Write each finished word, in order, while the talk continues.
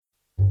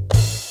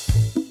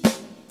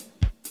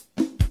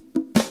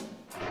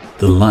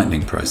the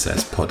Lightning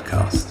Process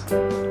podcast.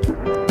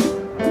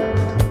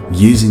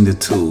 Using the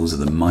tools of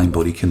the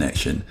mind-body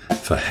connection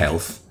for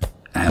health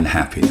and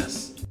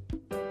happiness.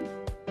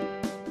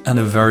 And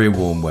a very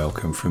warm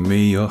welcome from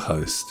me, your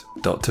host,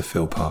 Dr.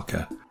 Phil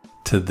Parker,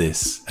 to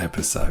this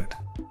episode.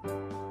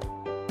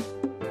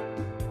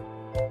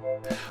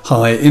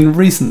 Hi, in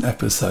recent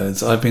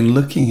episodes I've been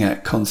looking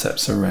at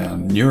concepts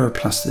around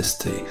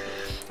neuroplasticity,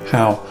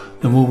 how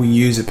the more we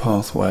use a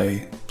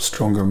pathway,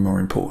 stronger and more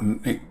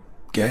important it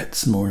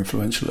gets, the more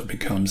influential it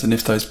becomes, and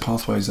if those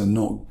pathways are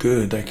not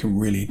good, they can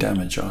really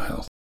damage our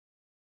health.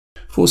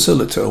 I've also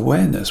looked at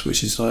awareness,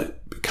 which is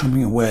like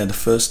becoming aware, the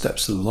first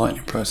steps of the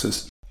lightning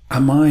process.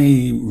 Am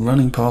I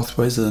running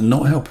pathways that are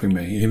not helping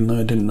me, even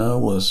though I didn't know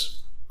I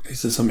was?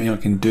 Is there something I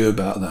can do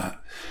about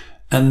that?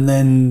 And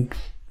then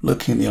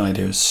looking at the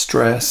idea of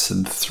stress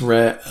and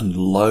threat and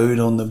load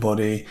on the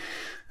body,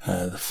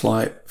 the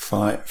flight,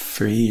 fight,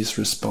 freeze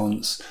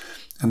response,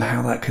 and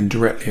how that can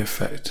directly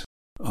affect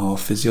our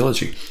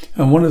physiology.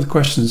 And one of the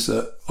questions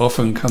that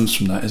often comes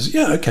from that is,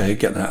 I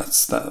get that.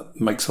 That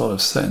makes a lot of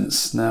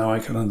sense. Now I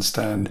can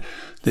understand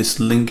this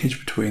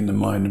linkage between the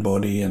mind and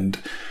body and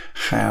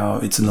how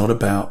it's not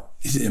about,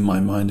 is it in my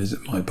mind, is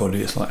it my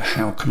body? It's like,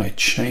 how can I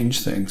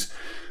change things?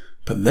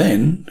 But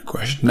then the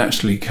question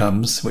naturally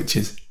comes, which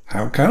is,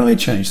 how can I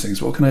change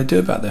things? What can I do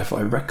about that? If I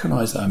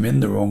recognize that I'm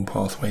in the wrong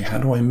pathway, how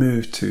do I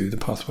move to the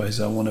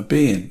pathways I want to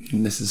be in?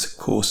 And this is, of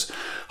course,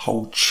 a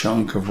whole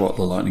chunk of what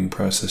the lightning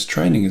process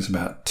training is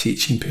about,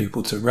 teaching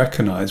people to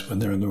recognize when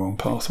they're in the wrong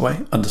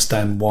pathway,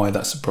 understand why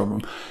that's a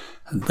problem,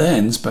 and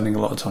then spending a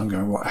lot of time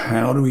going,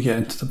 how do we get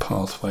into the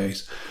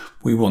pathways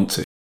we want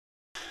to?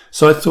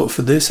 So I thought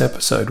for this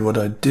episode, what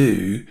I'd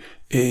do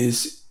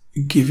is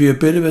give you a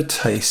bit of a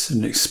taste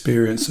and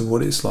experience of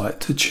what it's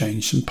like to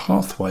change some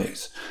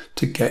pathways,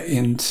 to get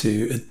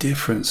into a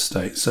different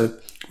state. So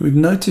we've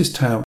noticed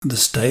how the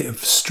state of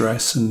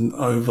stress and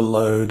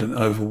overload and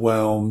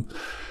overwhelm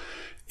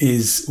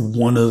is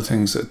one of the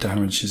things that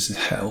damages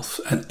health,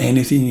 and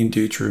anything you can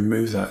do to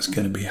remove that is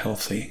going to be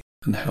healthy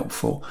and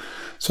helpful.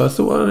 So I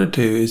thought what I'd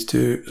do is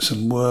do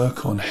some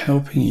work on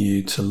helping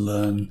you to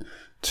learn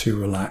to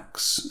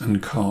relax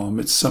and calm.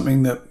 It's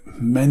something that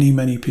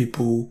many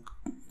people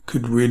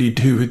could really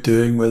do with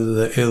doing, whether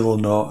they're ill or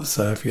not.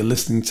 So if you're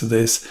listening to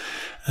this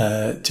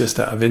just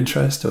out of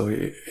interest, or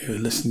you're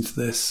listening to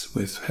this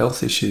with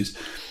health issues,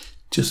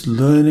 just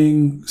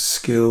learning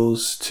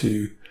skills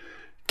to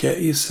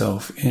get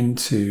yourself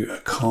into a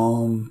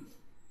calm,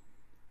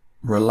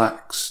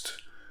 relaxed,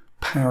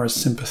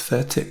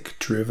 parasympathetic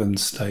driven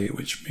state,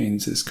 which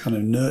means this kind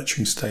of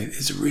nurturing state,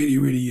 is a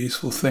really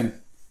useful thing.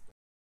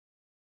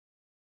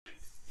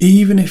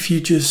 Even if you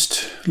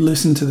just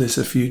listen to this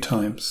a few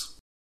times,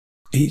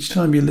 each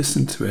time you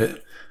listen to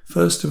it,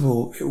 first of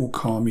all, it will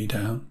calm you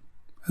down.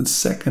 And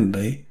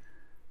secondly,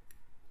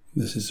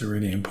 this is a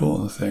really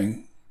important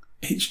thing,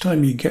 each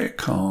time you get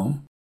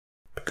calm,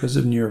 because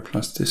of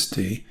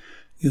neuroplasticity,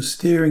 you're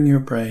steering your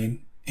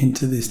brain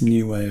into this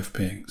new way of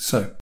being.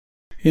 So,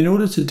 in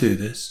order to do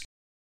this,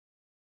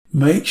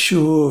 make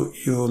sure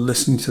you're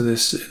listening to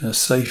this in a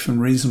safe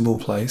and reasonable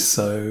place.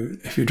 So,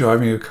 if you're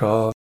driving a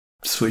car,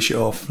 switch it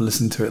off,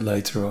 listen to it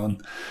later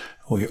on.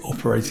 Or you're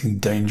operating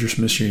dangerous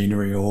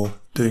machinery or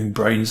doing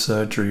brain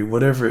surgery,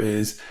 whatever it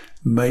is,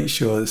 make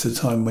sure it's a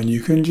time when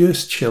you can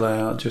just chill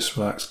out, just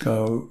relax,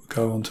 go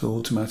onto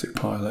automatic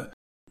pilot,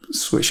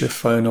 switch your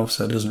phone off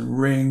so it doesn't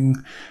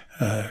ring,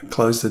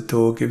 close the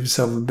door, give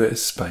yourself a bit of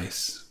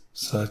space.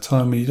 So a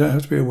time when you don't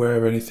have to be aware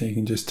of anything, you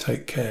can just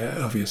take care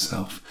of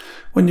yourself.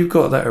 When you've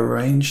got that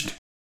arranged,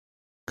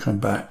 come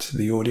back to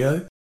the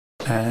audio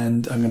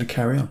and I'm going to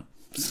carry on.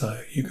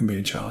 So you can be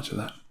in charge of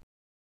that.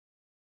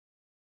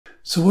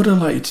 So what I'd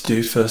like you to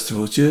do, first of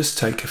all, just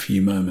take a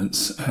few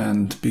moments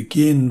and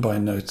begin by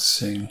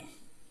noticing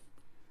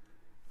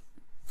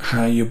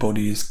how your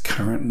body is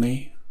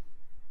currently,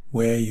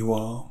 where you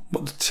are,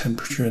 what the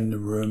temperature in the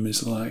room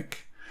is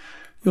like,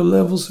 your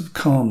levels of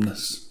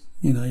calmness.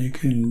 You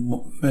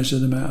can measure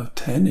them out of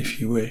 10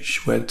 if you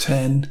wish, where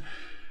 10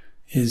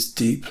 is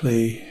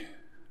deeply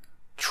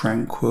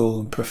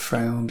tranquil and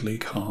profoundly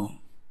calm,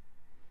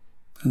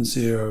 and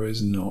 0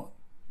 is not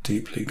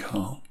deeply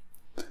calm.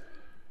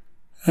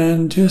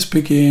 And just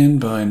begin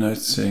by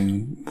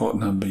noticing what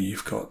number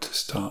you've got to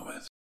start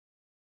with.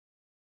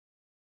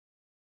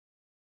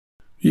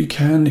 You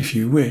can, if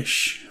you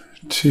wish,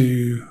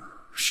 to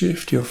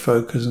shift your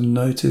focus and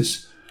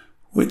notice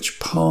which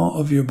part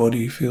of your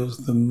body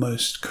feels the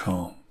most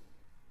calm.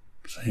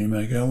 So you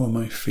may go,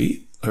 my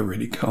feet are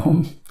really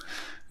calm,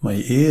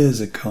 my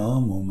ears are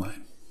calm, or my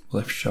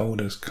left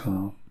shoulder's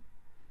calm,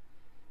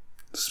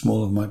 the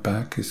small of my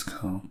back is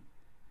calm.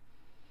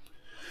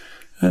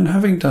 And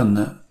having done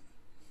that,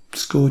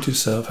 score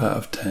yourself out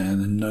of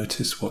 10 and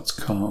notice what's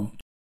calm.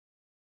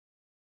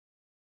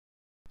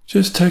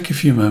 Just take a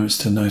few moments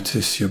to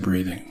notice your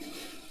breathing.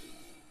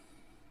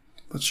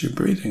 What's your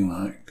breathing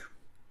like?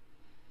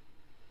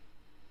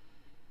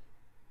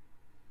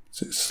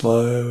 Is it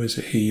slow? Is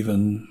it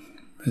even?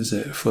 Is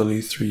it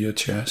fully through your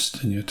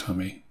chest and your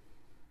tummy?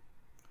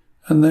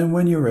 And then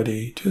when you're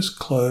ready, just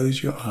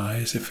close your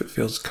eyes if it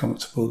feels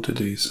comfortable to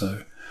do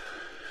so.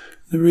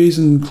 The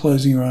reason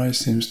closing your eyes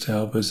seems to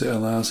help is it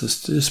allows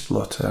us to just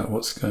blot out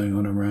what's going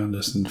on around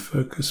us and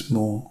focus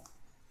more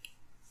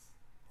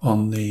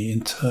on the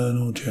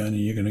internal journey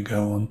you're going to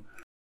go on.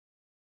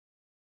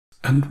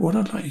 And what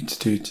I'd like you to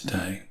do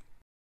today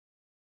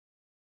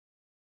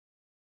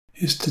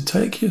is to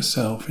take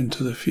yourself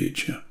into the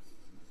future.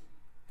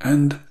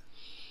 And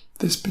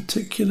this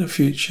particular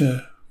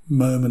future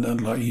moment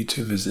I'd like you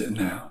to visit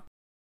now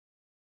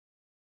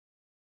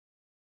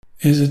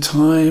is a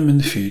time in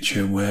the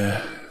future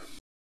where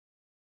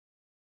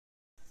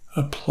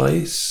a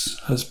place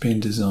has been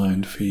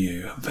designed for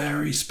you, a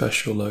very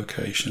special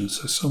location,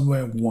 so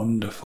somewhere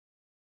wonderful.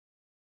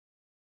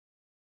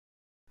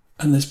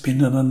 And there's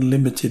been an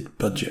unlimited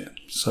budget,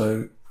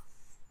 so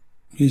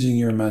using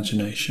your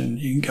imagination,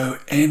 you can go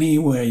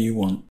anywhere you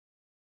want.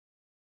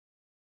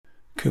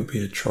 It could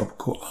be a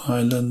tropical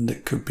island,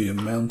 it could be a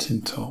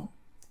mountaintop,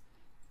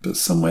 but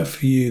somewhere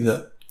for you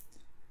that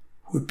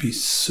would be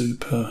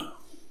super,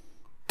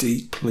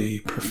 deeply,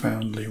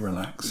 profoundly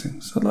relaxing.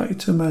 So I'd like you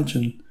to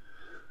imagine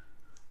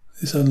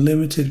this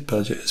unlimited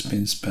budget has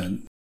been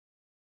spent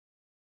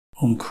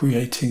on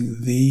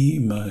creating the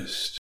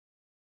most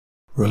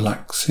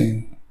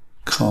relaxing,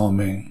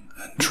 calming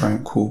and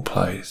tranquil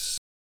place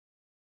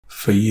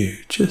for you,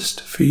 just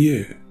for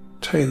you,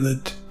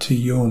 tailored to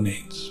your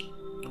needs.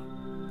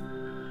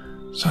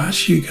 So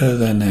as you go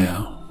there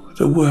now,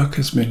 the work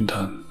has been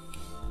done.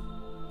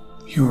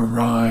 You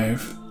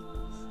arrive,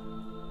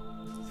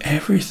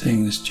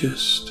 everything's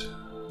just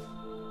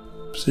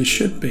as it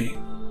should be.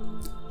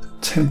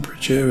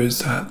 Temperature is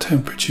that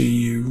temperature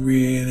you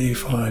really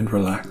find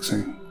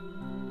relaxing.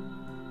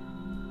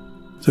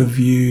 The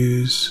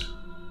views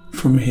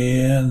from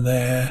here and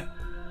there,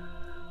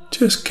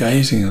 just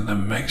gazing at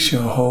them makes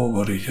your whole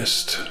body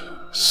just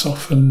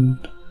soften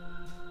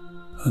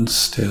and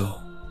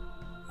still.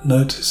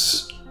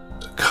 Notice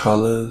the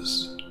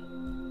colours,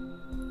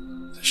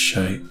 the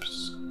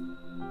shapes,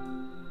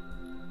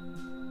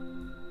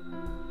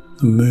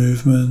 the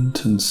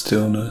movement and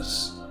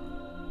stillness,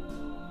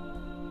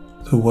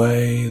 the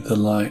way the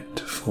light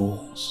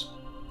falls.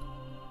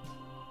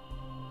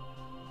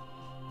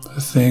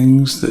 The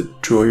things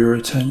that draw your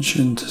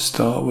attention to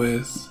start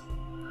with,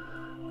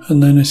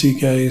 and then as you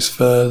gaze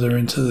further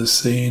into the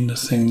scene, the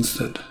things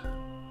that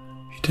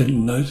you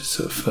didn't notice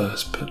at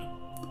first, but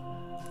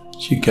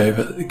as you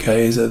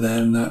gaze at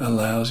them, that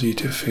allows you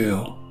to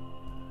feel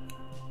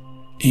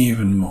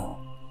even more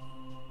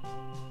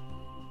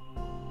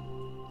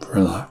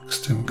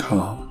relaxed and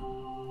calm.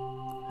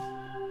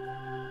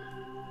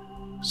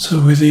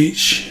 So with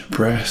each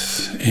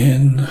breath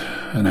in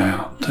and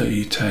out that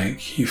you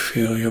take, you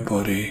feel your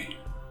body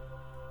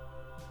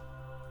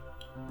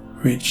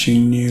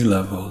reaching new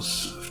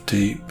levels of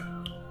deep,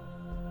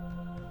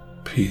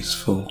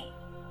 peaceful,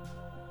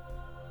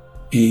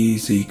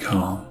 easy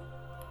calm.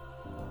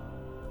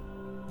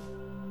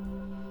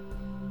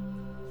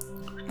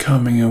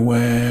 Becoming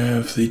aware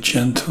of the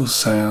gentle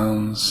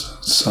sounds,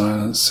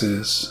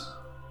 silences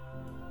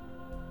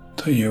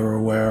that you're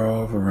aware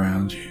of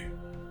around you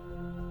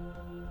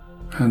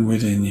and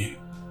within you.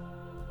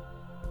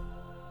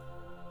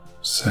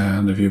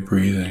 Sound of your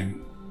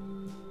breathing,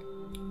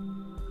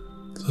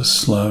 the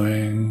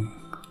slowing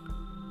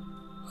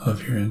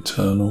of your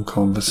internal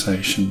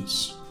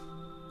conversations.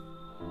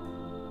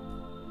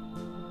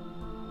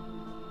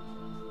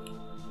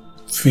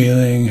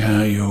 Feeling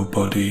how your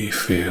body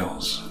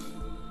feels,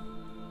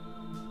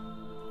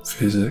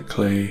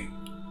 physically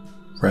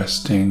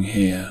resting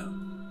here.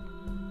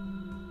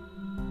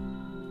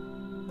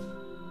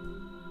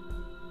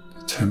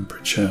 The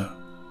temperature,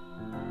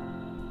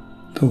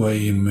 the way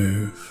you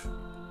move,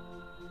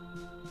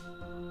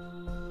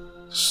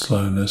 the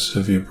slowness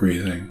of your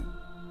breathing,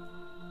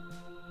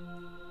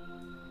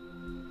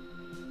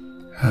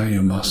 how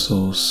your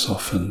muscles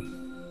soften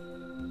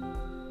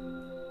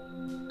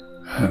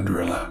and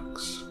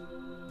relax.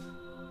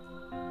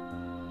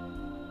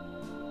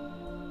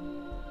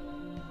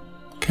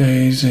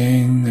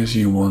 Gazing as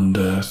you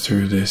wander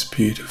through this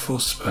beautiful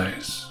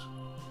space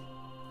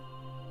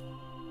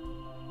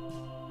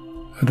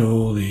at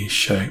all these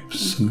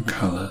shapes and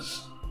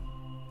colours,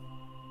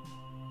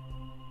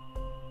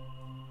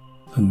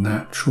 the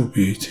natural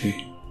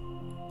beauty,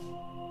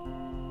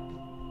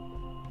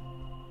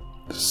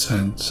 the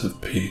sense of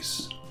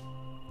peace.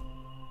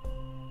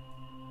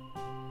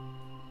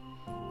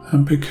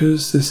 And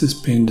because this has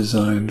been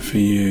designed for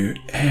you,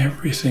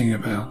 everything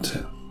about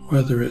it,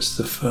 whether it's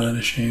the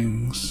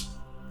furnishings,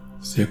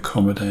 the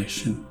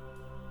accommodation,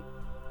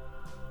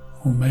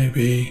 or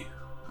maybe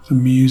the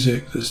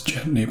music that's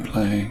gently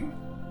playing,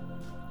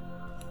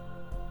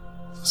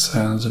 the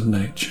sounds of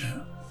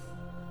nature,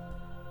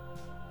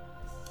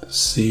 the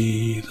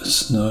sea, the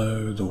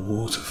snow, the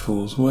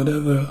waterfalls,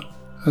 whatever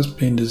has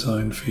been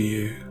designed for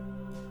you,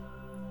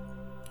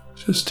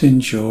 just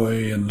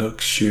enjoy and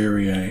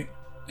luxuriate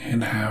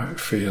in how it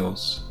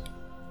feels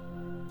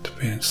to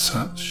be in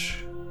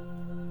such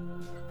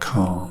a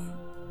calm,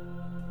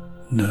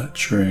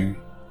 nurturing,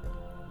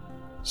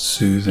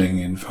 soothing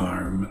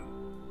environment.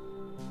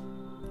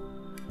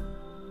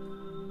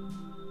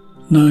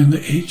 Knowing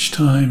that each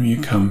time you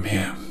come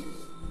here,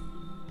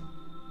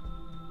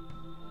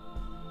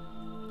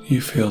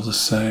 you feel the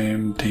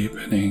same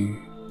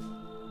deepening,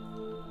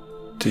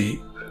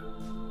 deep,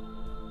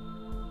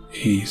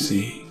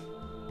 easy,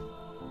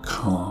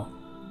 calm.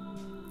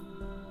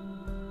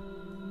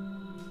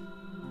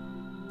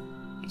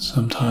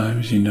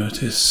 Sometimes you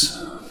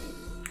notice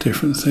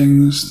different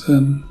things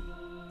than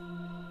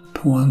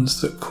the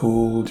ones that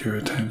called your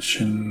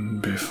attention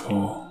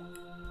before.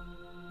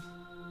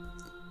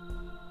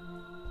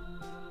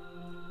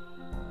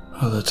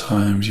 Other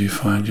times you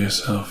find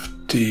yourself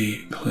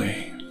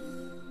deeply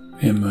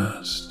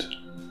immersed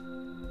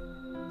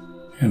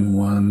in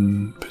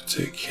one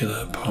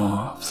particular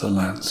part of the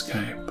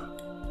landscape.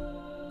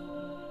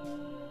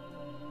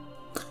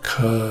 The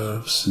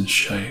curves and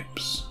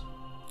shapes.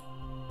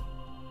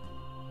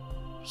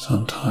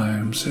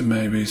 Sometimes it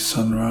may be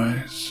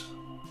sunrise,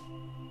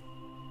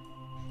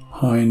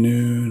 high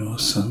noon or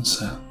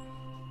sunset.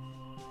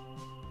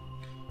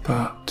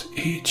 But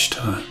each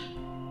time,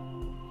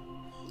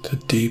 the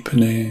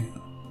deepening,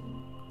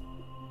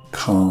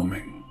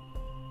 calming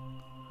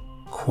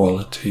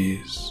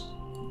qualities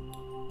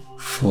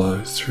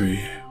flow through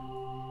you.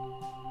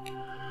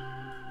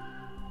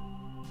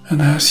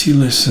 And as you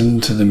listen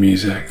to the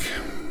music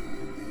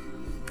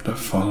that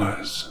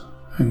follows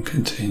and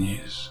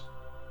continues,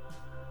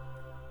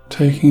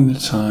 taking the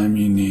time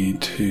you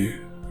need to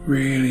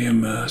really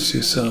immerse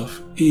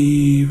yourself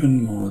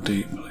even more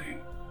deeply,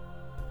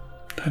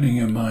 letting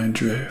your mind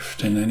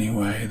drift in any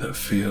way that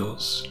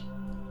feels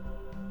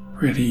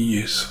really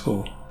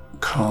useful,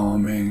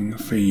 calming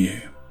for you.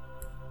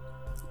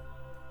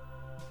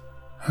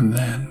 And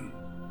then,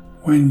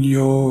 when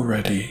you're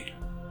ready,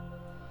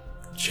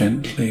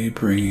 gently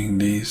bringing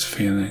these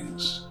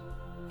feelings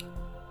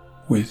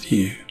with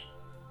you,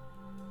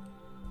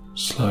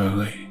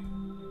 slowly,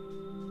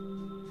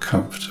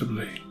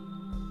 comfortably,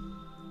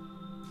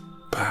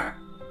 back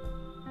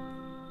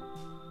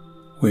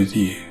with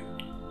you,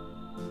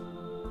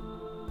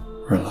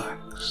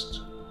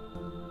 relaxed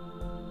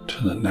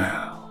to the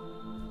now.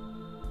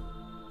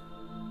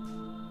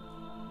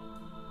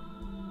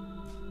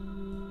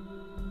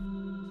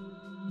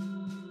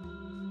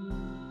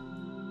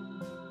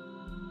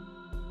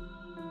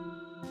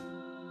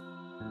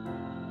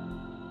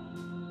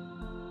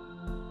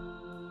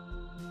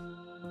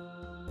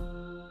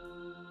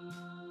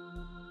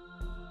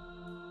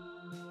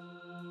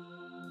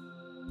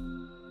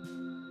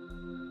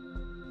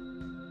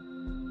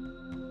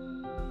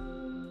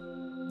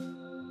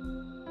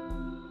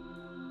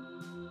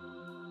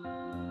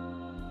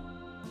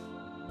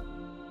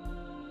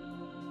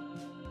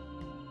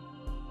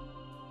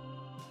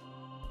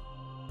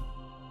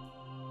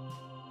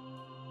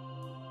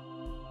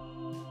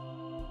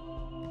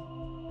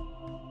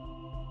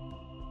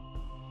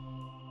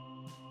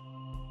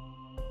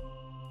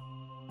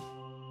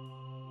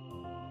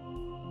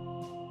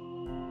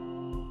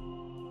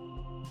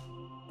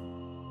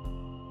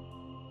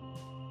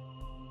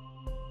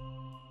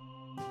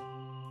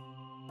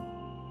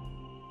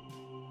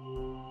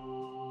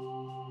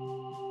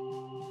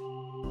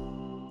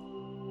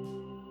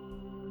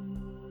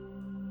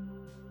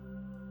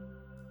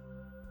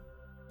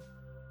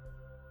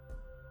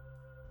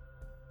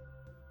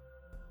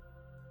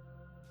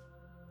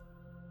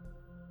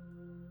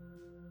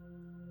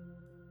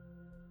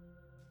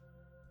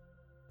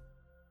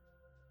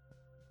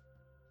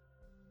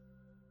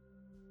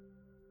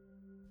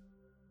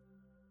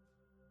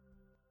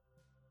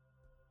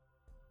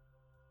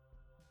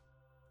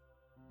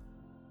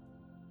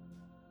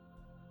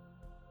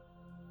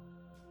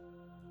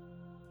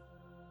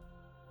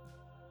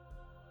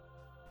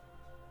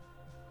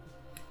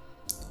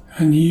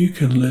 And you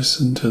can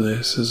listen to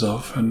this as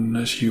often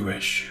as you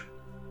wish,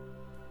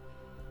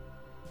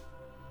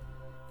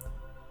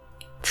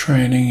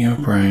 training your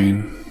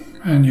brain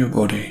and your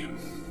body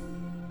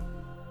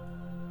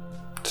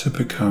to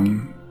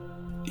become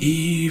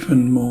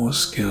even more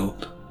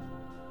skilled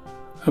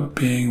at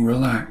being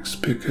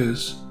relaxed,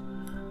 because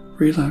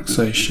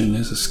relaxation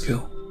is a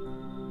skill.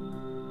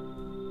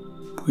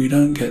 We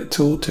don't get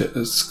taught it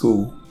at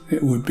school.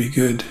 It would be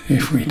good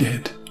if we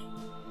did.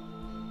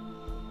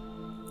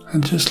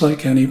 And just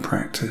like any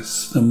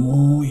practice, the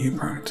more you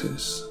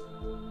practice,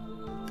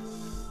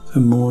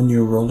 the more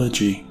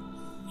neurology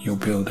you're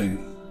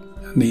building,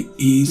 and the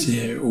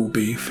easier it will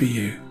be for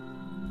you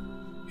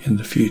in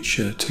the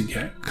future to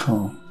get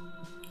calm.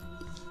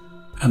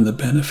 And the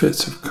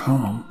benefits of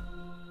calm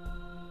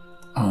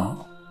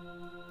are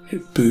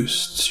it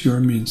boosts your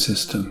immune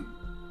system,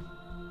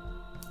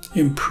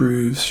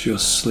 improves your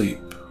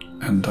sleep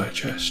and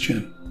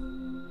digestion.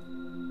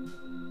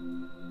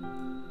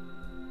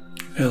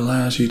 It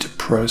allows you to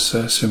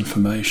process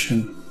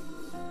information,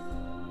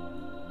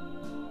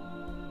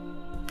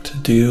 to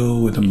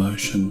deal with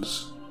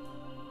emotions,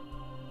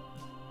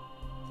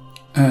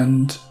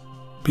 and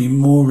be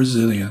more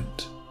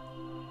resilient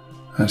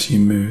as you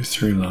move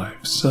through life.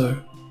 So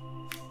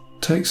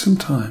take some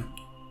time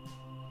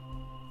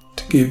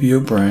give your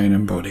brain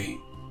and body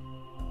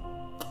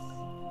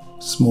a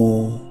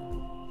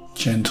small,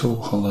 gentle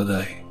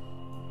holiday,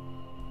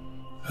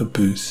 a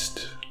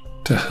boost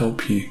to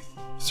help you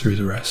through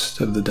the rest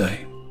of the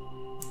day.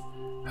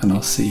 And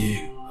I'll see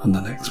you on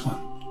the next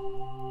one.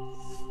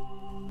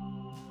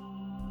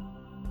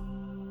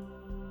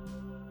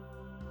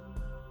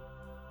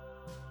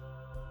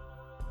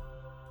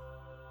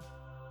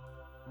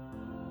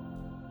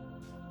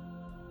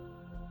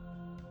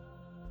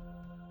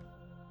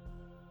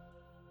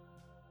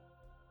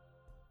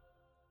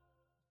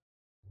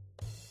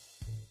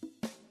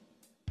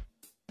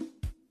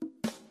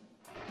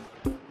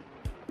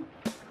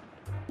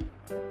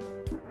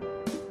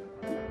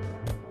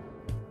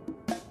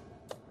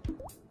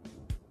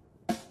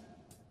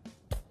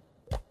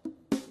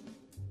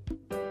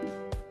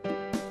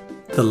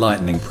 The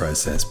Lightning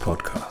Process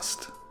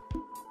podcast.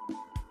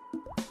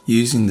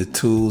 Using the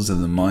tools of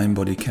the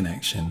mind-body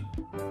connection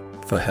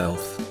for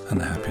health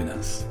and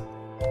happiness.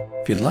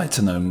 If you'd like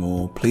to know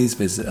more, please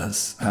visit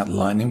us at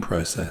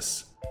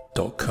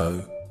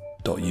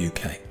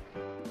lightningprocess.co.uk.